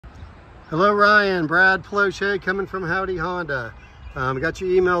Hello Ryan, Brad Plauche coming from Howdy Honda. Got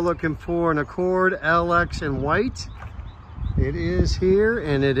your email looking for an Accord LX in white. It is here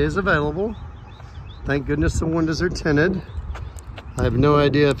and it is available. Thank goodness the windows are tinted. I have no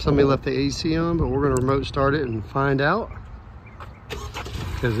idea if somebody left the AC on, but we're gonna remote start it and find out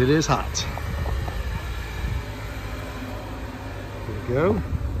because it is hot. Here we go.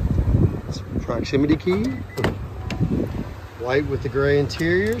 It's a proximity key. White with the gray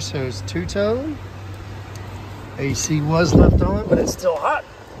interior, so it's two-tone. AC was left on, but it's still hot.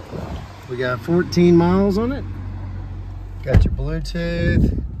 We got 14 miles on it. Got your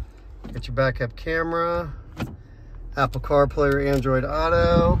Bluetooth, got your backup camera, Apple CarPlay or Android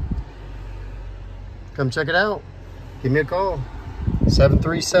Auto. Come check it out. Give me a call.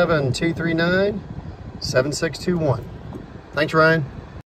 737-239-7621. Thanks, Ryan.